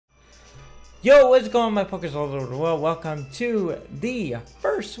Yo, what's going on, my pokers all over the world? Welcome to the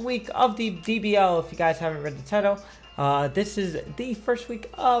first week of the DBL. If you guys haven't read the title, this is the first week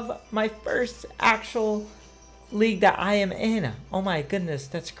of my first actual league that I am in. Oh my goodness,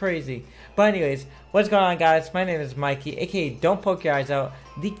 that's crazy. But anyways, what's going on, guys? My name is Mikey, aka Don't Poke Your Eyes Out,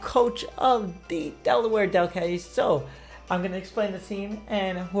 the coach of the Delaware Delcattys. So I'm gonna explain the team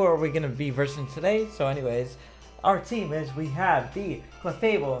and who are we gonna be versing today. So anyways, our team is, we have the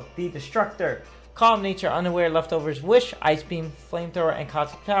Clefable, the Destructor, Calm Nature, Unaware, Leftovers, Wish, Ice Beam, Flamethrower, and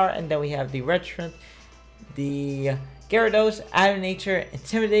Cosmic Power. And then we have the Red Shrimp, the Gyarados, Out of Nature,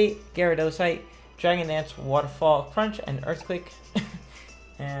 Intimidate, Gyarados, Dragon Dance, Waterfall, Crunch, and Earthquake.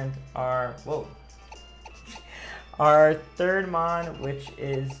 And our third mon, which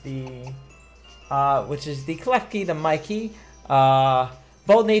is the Klefki, the Mikey,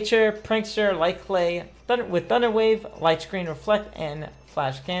 Bold Nature, Prankster, Light Clay, with Thunder Wave, Light Screen, Reflect, and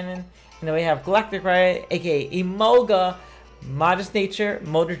Flash Cannon. And then we have Galactic Riot, aka Emoga, Modest Nature,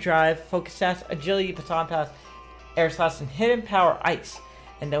 Motor Drive, Focus Sash, Agility, Baton Pass, Air Slash, and Hidden Power Ice.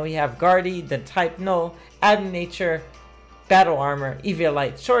 And then we have Guardy, the Type Null, Adam Nature, Battle Armor, Eevee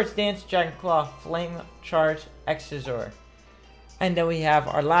Light, Swords Dance, Dragon Claw, Flame Charge, Exazor. And then we have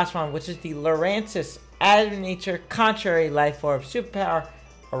our last one, which is the Lurantis, Adam Nature, Contrary, Life Orb, Superpower,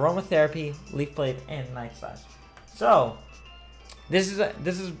 Aromatherapy, Leaf Blade, and Night Slash. So this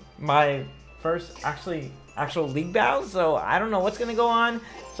is my first actual league battle, so I don't know what's gonna go on.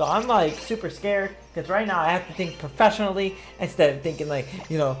 So I'm like super scared because right now I have to think professionally instead of thinking like,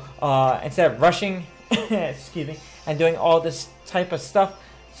 you know, instead of rushing excuse me, and doing all this type of stuff.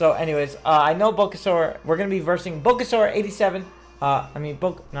 So anyways, I know Bulbasaur, we're gonna be versing Bulbasaur 87. Not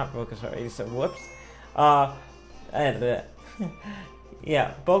Bulbasaur 87, whoops.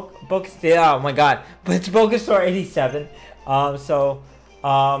 Yeah, oh my god, but it's Bulbasaur 87. I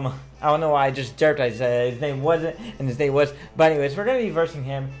don't know why I just derped. I said his name wasn't, and his name was. But anyways, we're gonna be versing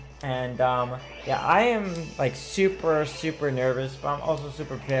him, and yeah, I am like super nervous, but I'm also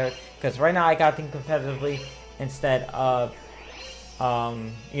super prepared because right now I gotta think competitively instead of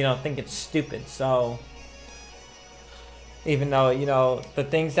you know, thinking stupid. So even though, you know, the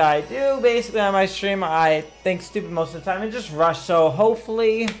things that I do basically on my stream, I think stupid most of the time and just rush. So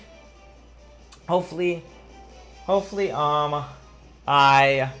hopefully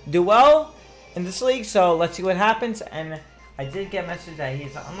I do well in this league. So let's see what happens. And I did get a message that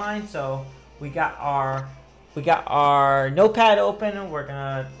he's online, so we got our notepad open.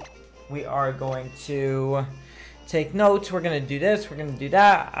 We are going to take notes. We're gonna do this, we're gonna do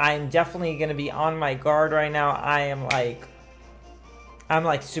that. I'm definitely gonna be on my guard right now. I'm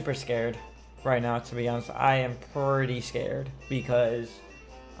like super scared right now, to be honest. I am pretty scared because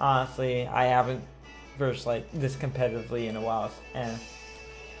honestly I haven't versed like this competitively in a while, and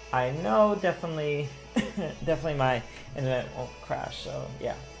I know definitely my internet won't crash. So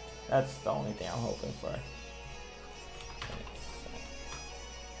yeah, that's the only thing I'm hoping for.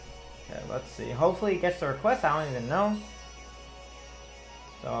 Okay, let's see. Hopefully it gets the request. I don't even know.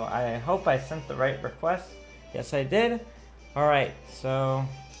 So I hope I sent the right request. Yes, I did. Alright, so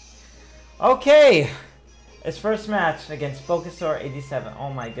okay. His first match against Bulbasaur 87.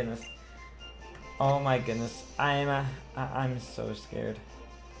 Oh my goodness. Oh my goodness. I'm so scared.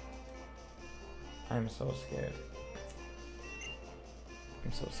 I'm so scared.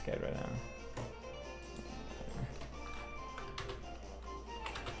 I'm so scared right now.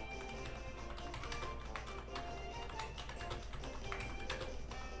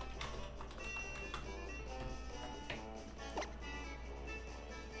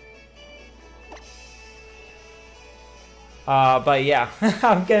 But yeah,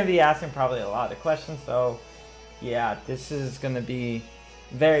 I'm gonna be asking probably a lot of questions, so yeah, this is gonna be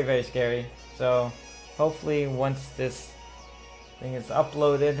very scary. So hopefully once this thing is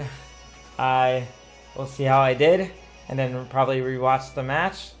uploaded, I will see how I did, and then probably rewatch the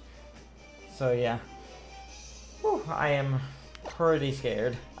match. So yeah, whew, I am pretty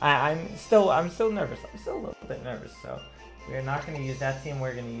scared. I'm still nervous. I'm still a little bit nervous. So we're not gonna use that team.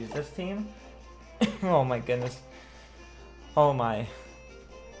 We're gonna use this team. Oh my goodness. Oh my.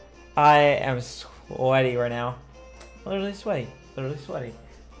 I am sweaty right now. Literally sweaty.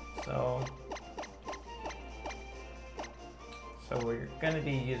 So we're gonna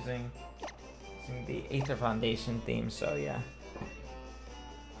be using the Aether Foundation theme, so yeah.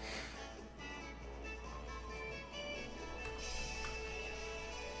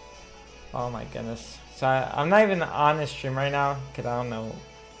 Oh my goodness. So I'm not even on this stream right now because I don't know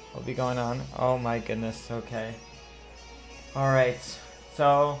what'll be going on. Oh my goodness, okay. Alright,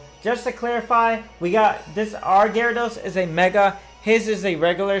 so just to clarify, we got this, our Gyarados is a Mega, his is a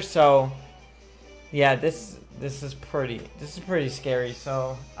regular, so Yeah, this is pretty scary.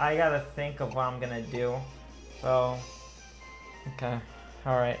 So I gotta think of what I'm gonna do. So okay,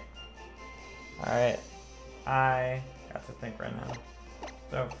 all right. I got to think right now.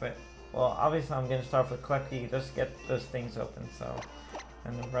 Start with, well, obviously I'm gonna start with Clucky, just get those things open. So,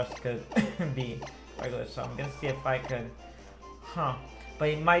 and the rest could be regular. So I'm gonna see if I could, but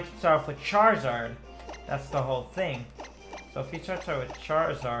he might start off with Charizard. That's the whole thing. So if he starts out with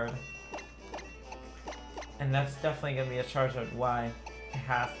Charizard, and that's definitely gonna be a Charizard Y, it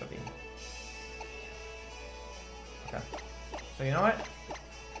has to be. Okay. So you know what?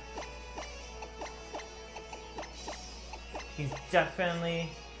 He is definitely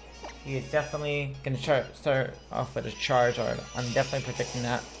gonna start off with a Charizard. I'm definitely predicting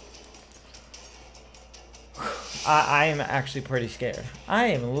that. I am actually pretty scared. I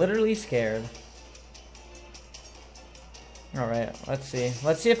am literally scared. Alright, let's see.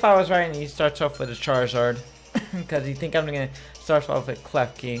 Let's see if I was right and he starts off with a Charizard. Because you think I'm gonna start off with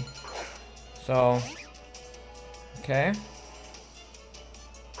Klefki. So, okay.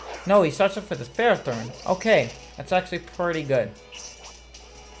 No, he starts off with a Ferrothorn. Okay, that's actually pretty good.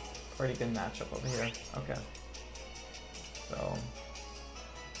 Pretty good matchup over here. Okay. So,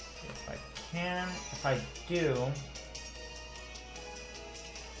 if I can, if I do,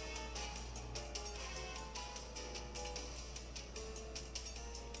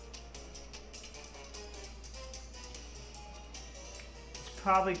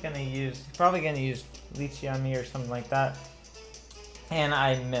 probably gonna use Lychee on me or something like that. And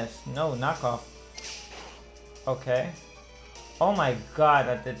I missed. No, knockoff. Okay. Oh my god,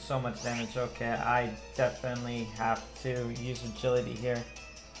 that did so much damage. Okay, I definitely have to use agility here.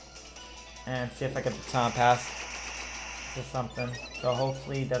 And see if I get the time pass to something. So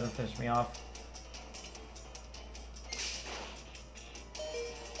hopefully he doesn't finish me off.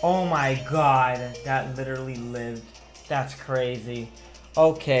 Oh my god, that literally lived. That's crazy.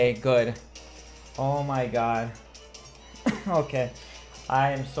 Okay, good. Oh my god. Okay.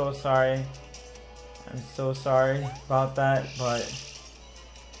 I am so sorry. I'm so sorry about that, but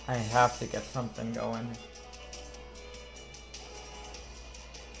I have to get something going.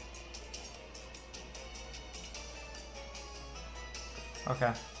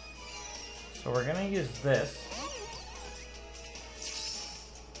 Okay. So we're gonna use this.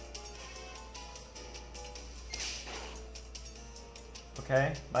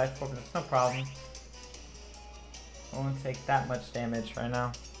 Okay, life orb, that's no problem. I won't take that much damage right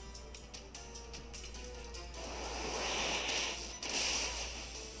now.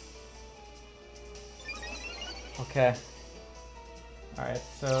 Okay. Alright,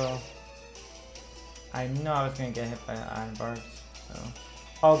 so I know I was gonna get hit by iron bars, so.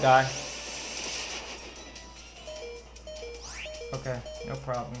 Oh god. Okay, no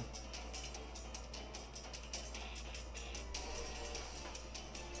problem.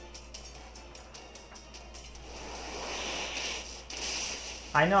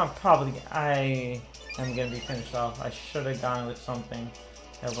 I know I am gonna be finished off. I should have gone with something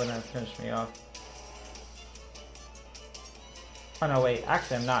that wouldn't have finished me off. Oh no, wait,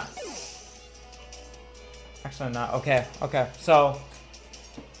 actually I'm not. Actually I'm not. Okay, okay. So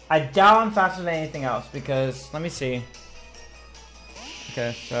I doubt I'm faster than anything else because let me see.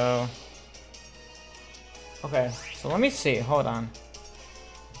 Okay, so let me see. Hold on.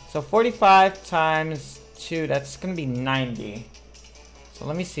 So 45 times 2, that's gonna be 90. So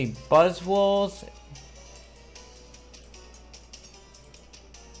let me see, Buzzwoles.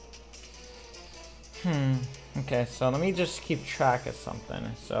 Okay, so let me just keep track of something.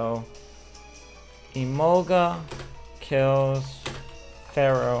 So Emolga kills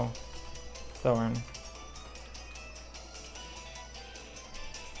Ferrothorn.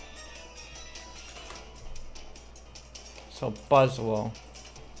 So Buzzwole.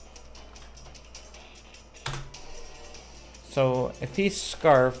 So if he's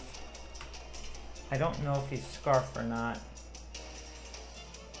Scarf, I don't know if he's Scarf or not.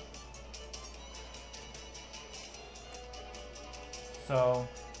 So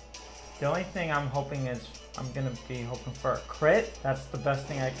the only thing I'm hoping is I'm gonna be hoping for a crit. That's the best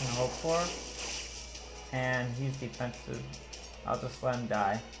thing I can hope for. And he's defensive. I'll just let him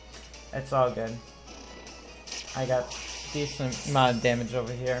die. It's all good. I got decent amount of damage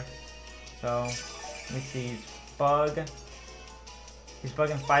over here. So let me see. He's bug. He's bug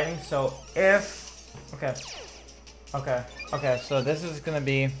and fighting. So if okay. So this is gonna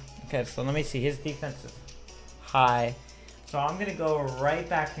be so let me see. His defense is high. So I'm gonna go right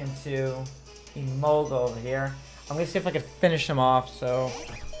back into Emolga over here. I'm gonna see if I can finish him off. So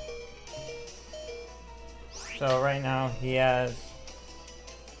right now he has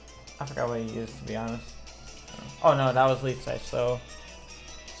I forgot what he used, to be honest. Oh no, that was Leech Life. So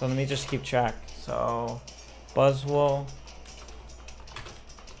let me just keep track. So Buzzwole,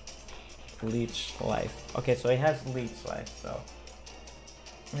 Leech Life. Okay, so he has Leech Life. So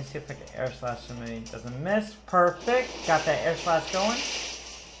let me see if I can Air Slash him and he doesn't miss. Perfect. Got that Air Slash going.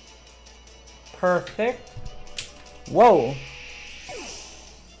 Perfect. Whoa.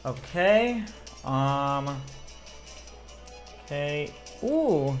 Okay. Okay.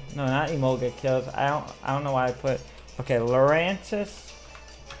 Ooh. No, not Emolga kills. I don't know why I put. Okay, Lurantis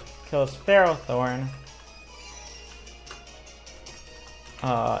kills Ferrothorn.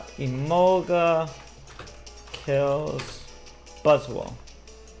 Emolga kills Buzzwole.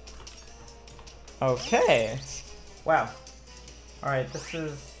 Okay. Wow. Alright, this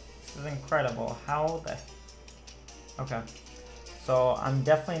is incredible. How the... Okay. So, I'm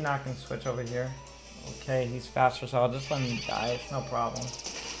definitely not going to switch over here. Okay, he's faster, so I'll just let him die. It's no problem.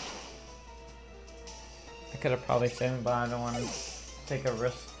 I could have probably saved him, but I don't want to take a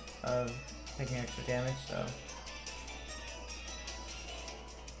risk of taking extra damage, so...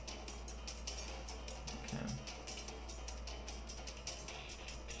 Okay.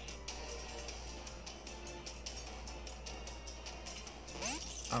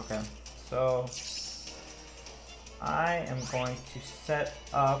 Okay, so I am going to set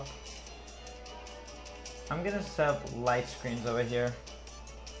up, I'm going to set up light screens over here.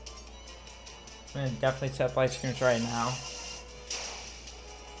 I'm going to definitely set up light screens right now.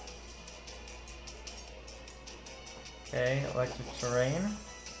 Okay, electric terrain.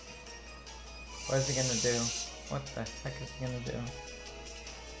 What is he going to do? What the heck is he going to do?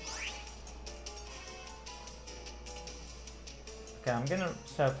 Okay, I'm gonna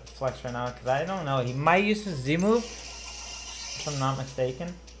set up Flex right now because I don't know. He might use his Z move, if I'm not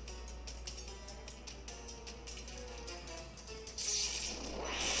mistaken.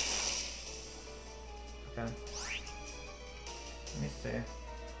 Okay. Let me see.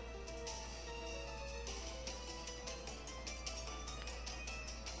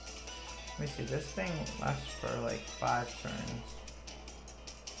 Let me see. This thing lasts for like 5 turns.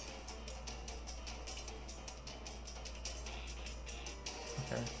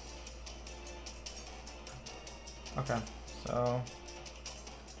 Okay, so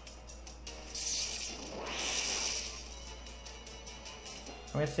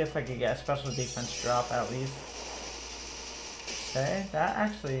I'm gonna see if I could get a special defense drop at least. Okay, that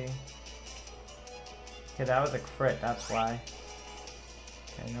actually... Okay, that was a crit, that's why.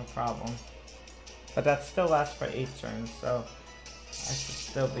 Okay, no problem. But that still lasts for 8 turns, so I should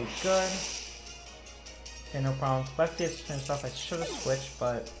still be good. Okay, no problem. Lefty is finished off. I should have switched,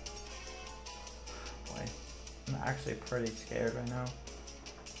 but... Boy, I'm actually pretty scared right now.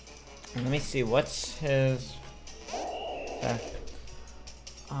 And let me see, what's his... Okay.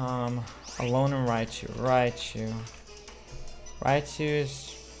 Alone and Raichu.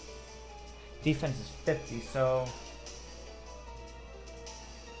 Raichu's defense is 50, so...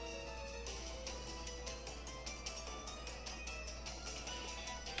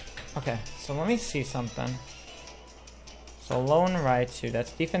 Okay, so let me see something. So Lone Raichu,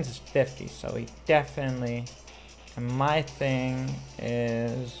 that's defense is 50, so he definitely... And my thing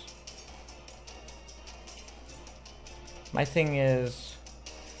is... My thing is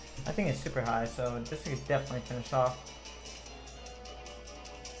super high, so this could definitely finish off.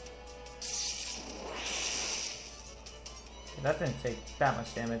 Okay, that didn't take that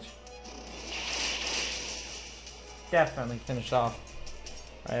much damage. Definitely finished off.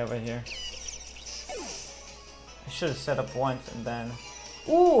 Right over here. I should have set up once and then...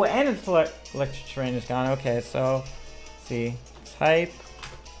 Ooh, and its electric terrain is gone. Okay, so... Let's see. Type...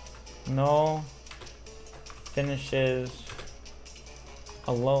 No... Finishes...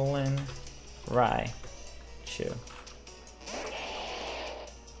 Alolan Raichu.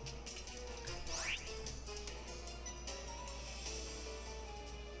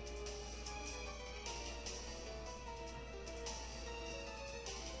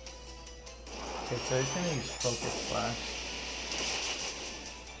 Okay, so he's gonna use Focus Splash.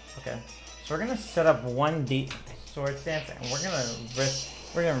 Okay, so we're gonna set up one deep Sword Dance, and we're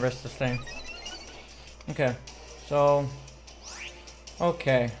gonna risk this thing. Okay, so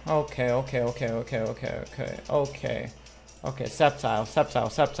okay,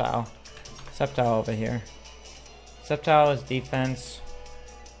 Sceptile over here. Sceptile is defense.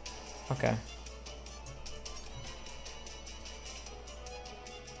 Okay.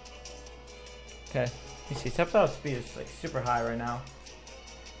 Okay, you see, Sceptile's speed is like super high right now.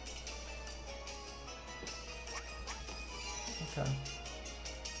 Okay.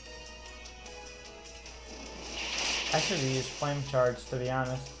 I should have used Flame Charge, to be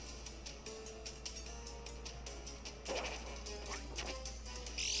honest.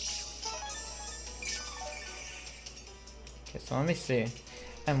 Okay, so let me see.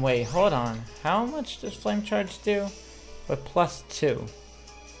 And wait, hold on. How much does Flame Charge do? With +2.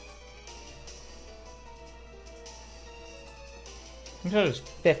 Flame Charge is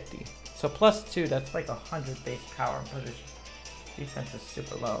 50. So +2, that's like 100 base power. But his defense is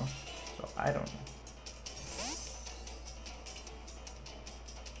super low. So I don't know.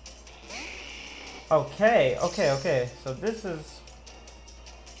 Okay, okay, okay. So this is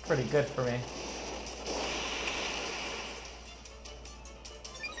pretty good for me.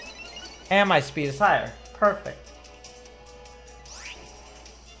 And my speed is higher. Perfect.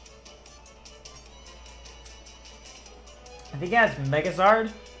 I think he has Megazard,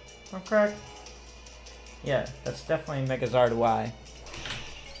 if I'm correct. Yeah, that's definitely Megazard Y.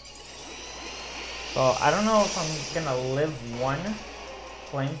 So I don't know if I'm gonna live one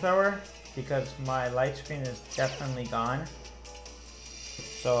flamethrower because my light screen is definitely gone.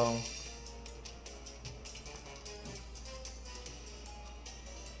 So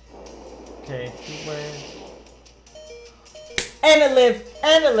okay, Heat Wave. And it lived!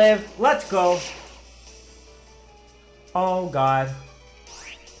 And it lived! Let's go! Oh god.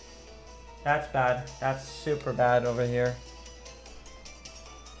 That's bad. That's super bad over here.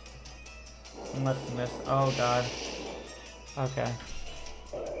 Unless you missed. Oh god. Okay.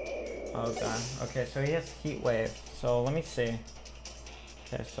 Oh god. Okay, so he has Heat Wave. So let me see.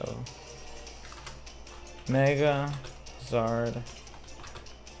 Okay, so Mega Zard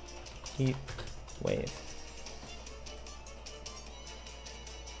Heat Wave.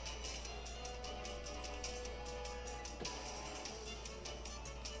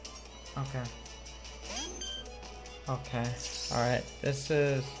 Okay. Okay. Alright, this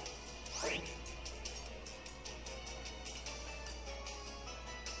is...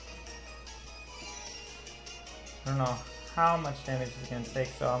 I don't know how much damage it's gonna take,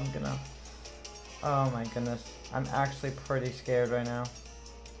 so I'm gonna... Oh my goodness. I'm actually pretty scared right now.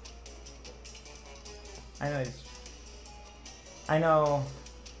 I know he's... I know...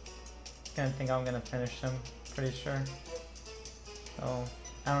 He's gonna think I'm gonna finish him, pretty sure. So...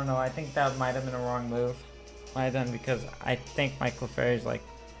 I don't know, I think that might have been a wrong move. Might have done because I think my Clefairy is like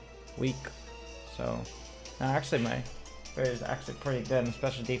weak. So, no, actually my Clefairy is actually pretty good in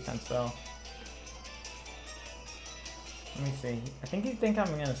special defense though. Let me see. I think you think I'm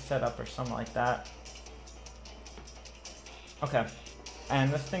gonna set up or something like that. Okay.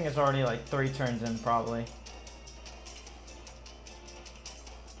 And this thing is already like 3 turns in probably.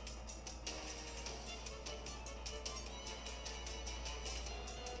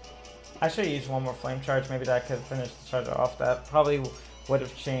 I should use one more flame charge. Maybe that could finish the charger off. That probably would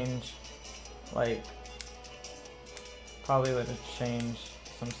have changed, like, probably would have changed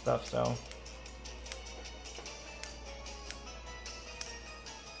some stuff. So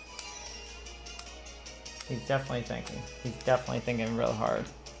he's definitely thinking. He's definitely thinking real hard.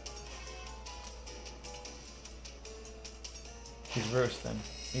 He's roosting.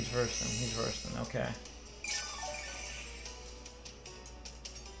 He's roosting. He's roosting. Okay.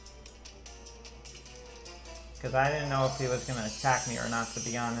 Because I didn't know if he was going to attack me or not, to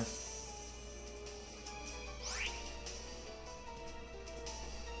be honest.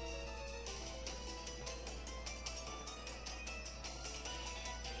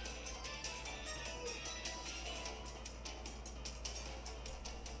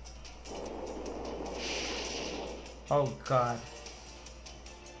 Oh god.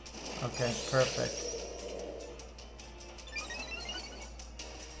 Okay, perfect.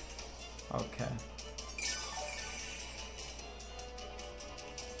 Okay.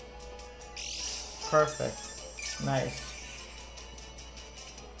 Perfect. Nice.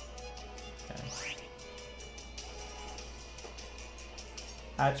 Okay.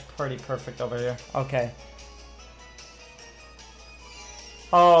 That's pretty perfect over here. Okay.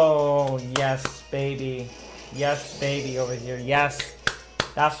 Oh, yes, baby. Yes, baby, over here. Yes.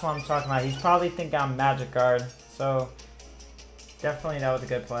 That's what I'm talking about. He's probably thinking I'm Magic Guard. So, definitely that was a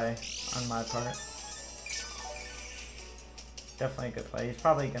good play on my part. Definitely a good play. He's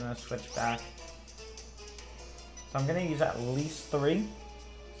probably going to switch back. So I'm going to use at least 3.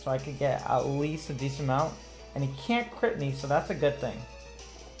 So I could get at least a decent amount. And he can't crit me, so that's a good thing.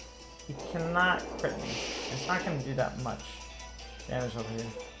 He cannot crit me. It's not going to do that much damage over here.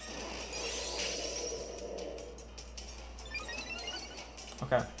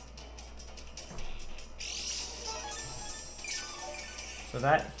 Okay. So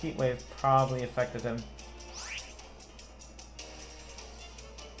that heat wave probably affected him.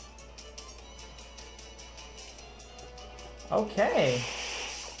 Okay.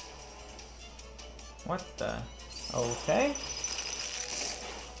 What the? Okay.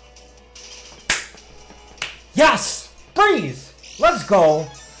 Yes! Go! Freeze! Let's go!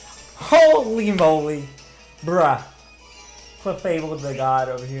 Holy moly. Bruh. Clefable the God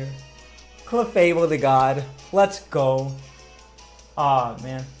over here. Clefable the God. Let's go. Aw,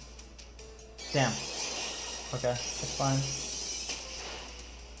 man. Damn. Okay, it's fine.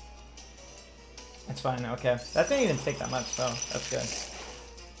 It's fine, okay. That didn't even take that much, so that's good.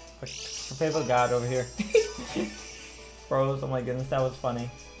 Clefable God over here. Froze, oh my goodness, that was funny.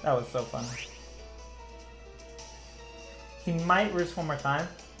 That was so funny. He might roost one more time,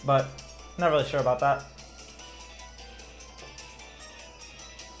 but not really sure about that.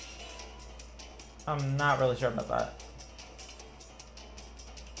 I'm not really sure about that.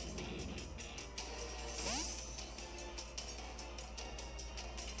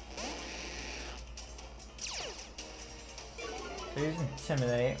 So he's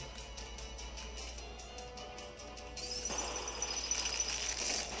Intimidate.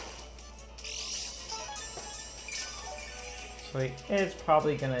 So he is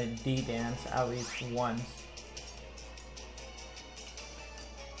probably gonna D-dance at least once.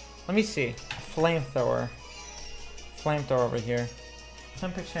 Let me see. Flamethrower. Flamethrower over here.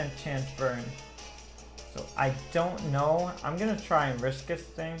 10% chance burn. So I don't know. I'm gonna try and risk this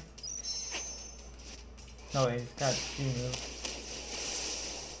thing. No, he's got Z move.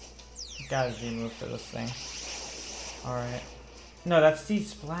 He's got a Z move for this thing. Alright. No, that's Z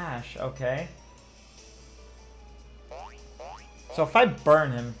splash. Okay. So if I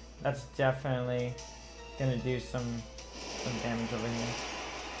burn him, that's definitely gonna do some damage over here.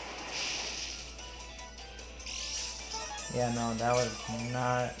 Yeah, no, that was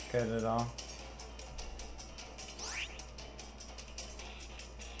not good at all.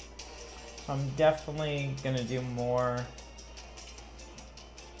 So I'm definitely gonna do more.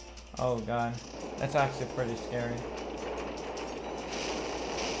 Oh god, that's actually pretty scary.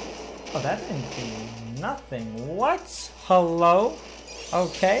 Oh, that didn't do nothing. What? Hello?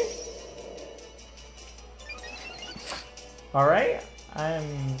 Okay. Alright,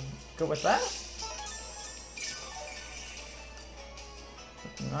 I'm good with that.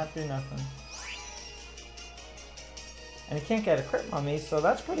 Did not do nothing. And he can't get a crit on me, so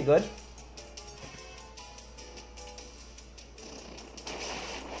that's pretty good.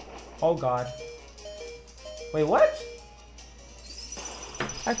 Oh god. Wait, what?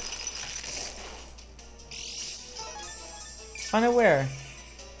 Unaware.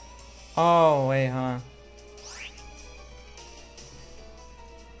 Oh, wait, huh?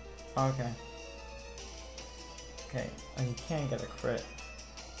 Okay. Okay, oh, you can't get a crit.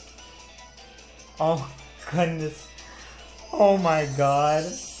 Oh, goodness. Oh my god.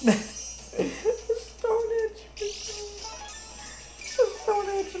 The Stone Edge missed. The Stone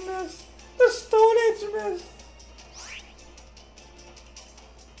Edge missed. The Stone Edge missed.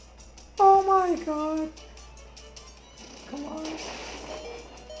 Oh my god. Come on.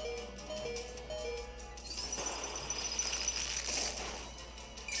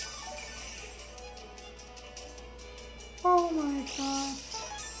 Oh my god.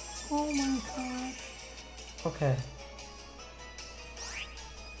 Oh my god. Okay.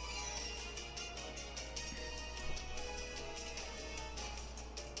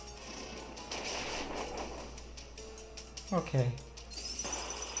 Okay.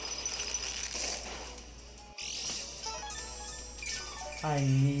 I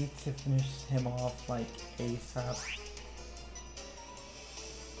need to finish him off like ASAP.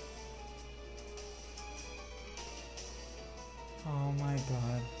 Oh my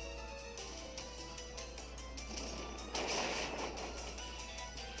god.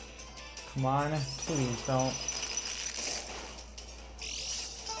 Come on, please don't.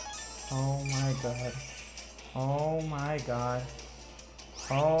 Oh my god. Oh my god.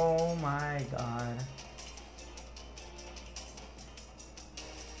 Oh my god.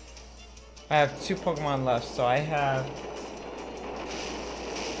 I have 2 Pokemon left, so I have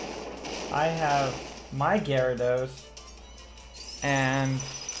my Gyarados and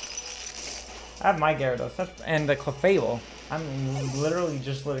I have my Gyarados and the Clefable. I'm literally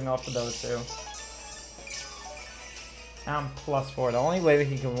just living off of those 2. Now I'm +4. The only way that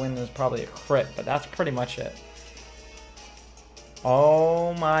he can win is probably a crit, but that's pretty much it.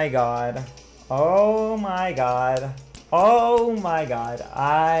 Oh my god. Oh my god. Oh my god.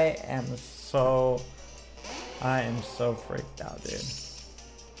 I am so freaked out, dude.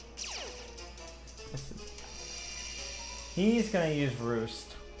 He's gonna use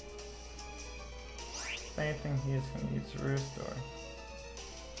Roost. Same thing, he is gonna use Roost, or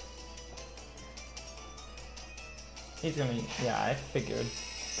he's gonna, yeah, I figured.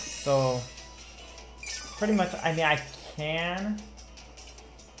 So pretty much, I mean,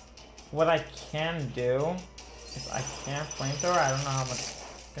 what I can do If I can't flamethrower, I don't know how much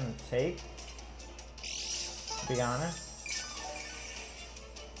it's gonna take, to be honest.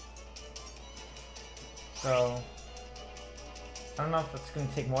 So, I don't know if it's gonna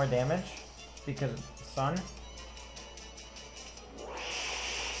take more damage because of the sun.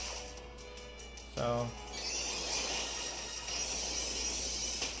 So,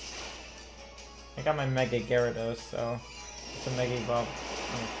 I got my Mega Gyarados, so it's a Mega Evolve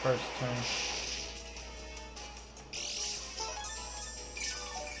on the first turn.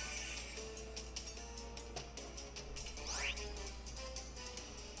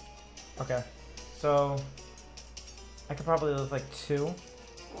 Okay, so I could probably lose like 2.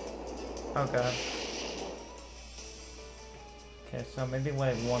 Oh god. Okay, so maybe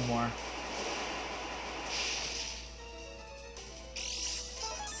like 1 more.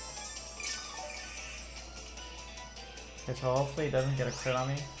 Okay, so hopefully it doesn't get a crit on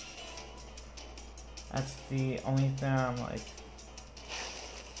me. That's the only thing I'm like,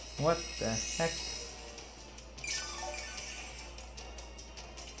 what the heck?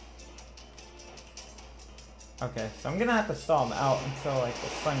 Okay, so I'm gonna have to stall him out until like the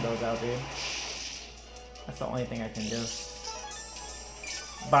sun goes out, dude. That's the only thing I can do.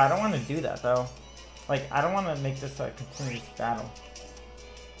 But I don't want to do that though. Like, I don't want to make this a continuous battle.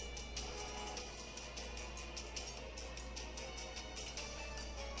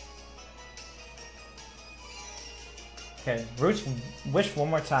 Okay, wish one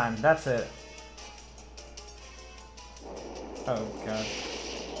more time. That's it. Oh god.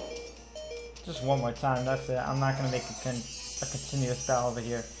 Just one more time. That's it. I'm not gonna make a continuous battle over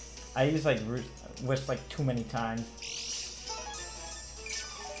here. I use like wish like too many times.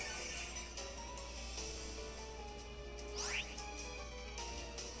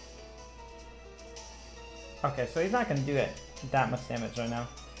 Okay, so he's not gonna do it that much damage right now.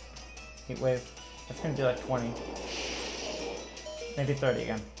 Heat wave. It's gonna do like 20. Maybe 30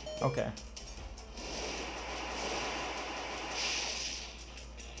 again. Okay.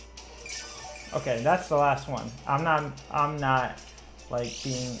 Okay, that's the last one. I'm not like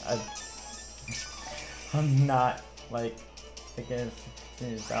being a I'm not like against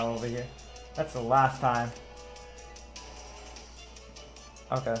continuous battle over here. That's the last time.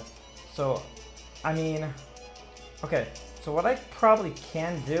 Okay. So I mean, okay, so what I probably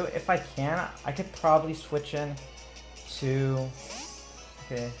can do, if I can, I could probably switch in to,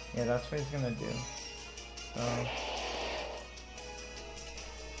 okay, yeah, that's what he's gonna do. So,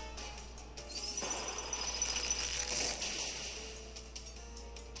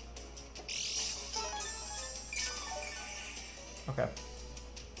 okay.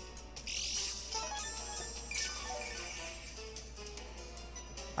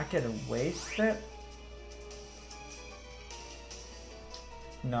 I could waste it.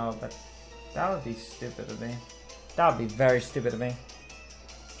 No, but that would be stupid of me. That would be very stupid of me.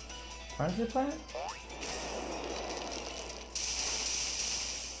 Frenzy Plant?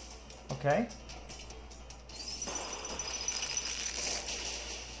 Okay.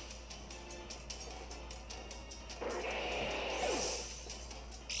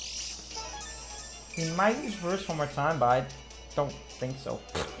 He might use Verse one more time, but I don't think so.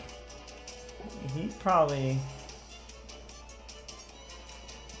 He probably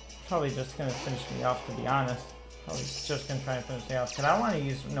just gonna finish me off, to be honest. Probably just gonna try and finish me off. Cause I don't want to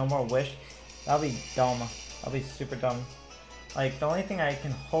use no more Wish. That'll be dumb. That'll be super dumb. Like, the only thing I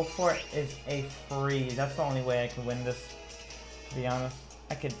can hope for is a free. That's the only way I can win this, to be honest.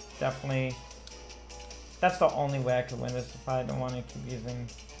 I could definitely... That's the only way I could win this if I don't want to keep using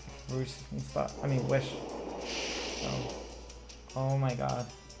Roost and stuff. I mean, Wish. So, oh my god.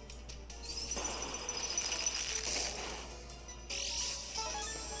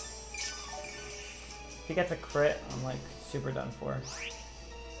 If he gets a crit, I'm like super done for.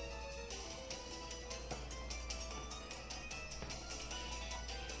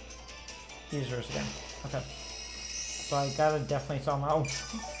 Use Roost again. Okay. So I gotta definitely sell him out.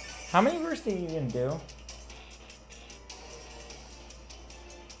 How many Roosts did he even do?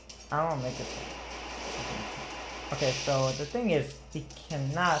 I don't want to make it. Okay, so the thing is, he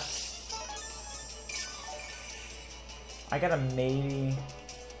cannot. I gotta maybe.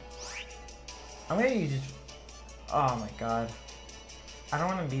 I'm gonna use. Oh my god. I don't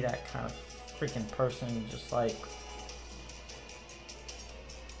want to be that kind of freaking person, just like.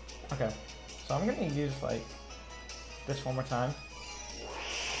 Okay, so I'm gonna use like this one more time.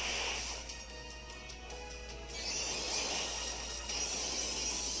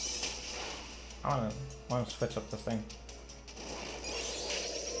 I want to switch up this thing.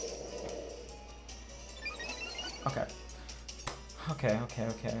 Okay. Okay.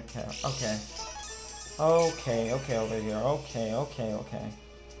 Okay, okay, over here. Okay, okay, okay.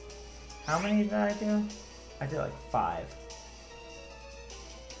 How many did I do? I did like 5.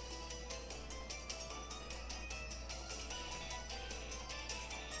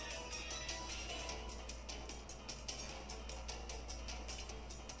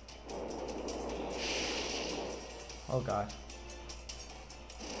 Oh god.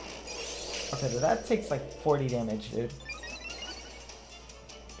 Okay, so that takes like 40 damage, dude.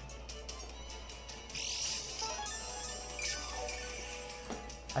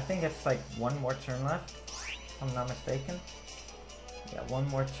 I think it's like one more turn left, if I'm not mistaken. Yeah, one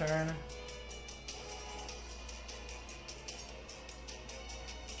more turn.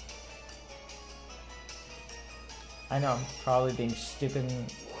 I know I'm probably being stupid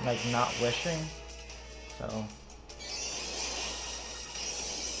and like not wishing, so.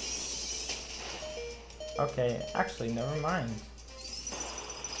 Okay, actually, never mind.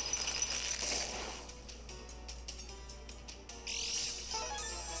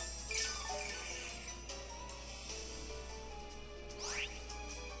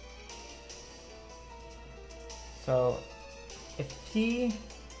 So, if he,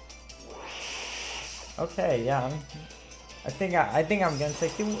 okay, yeah, I think I'm gonna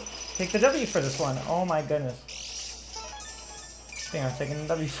take the W for this one. Oh my goodness, I think I'm taking the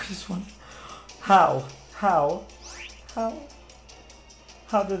W for this one.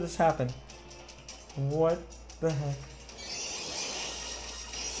 How did this happen? What the heck?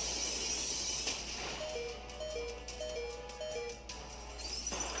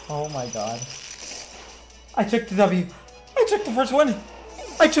 Oh my god. I took the W. I took the first one.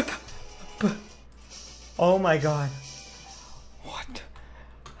 I took... Oh my god. What?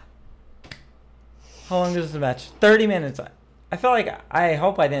 How long is the match? 30 minutes. I feel like... I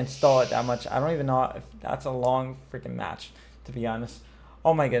hope I didn't stall it that much. I don't even know if that's a long freaking match, to be honest.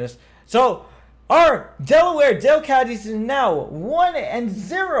 Oh my goodness. So, our Delaware Delcattys is now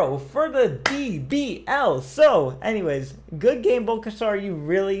 1-0 for the DBL. So, anyways, good game, Bulkasaur. You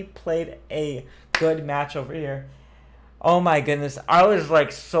really played a good match over here. Oh my goodness, I was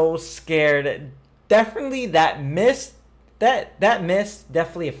like so scared. Definitely that miss, that miss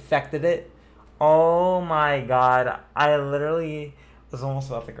definitely affected it. Oh my god, I literally was almost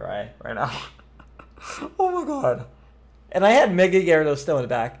about to cry right now. Oh my god. And I had Mega Gyarados still in the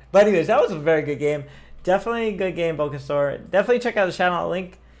back. But anyways, that was a very good game. Definitely a good game, Bulkasaur. Definitely check out the channel.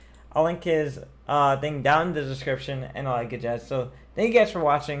 I'll link his thing down in the description and all that good jazz. So thank you guys for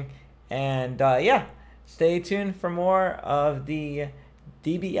watching. And yeah, stay tuned for more of the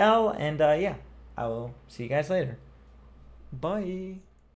DBL. And yeah, I will see you guys later. Bye.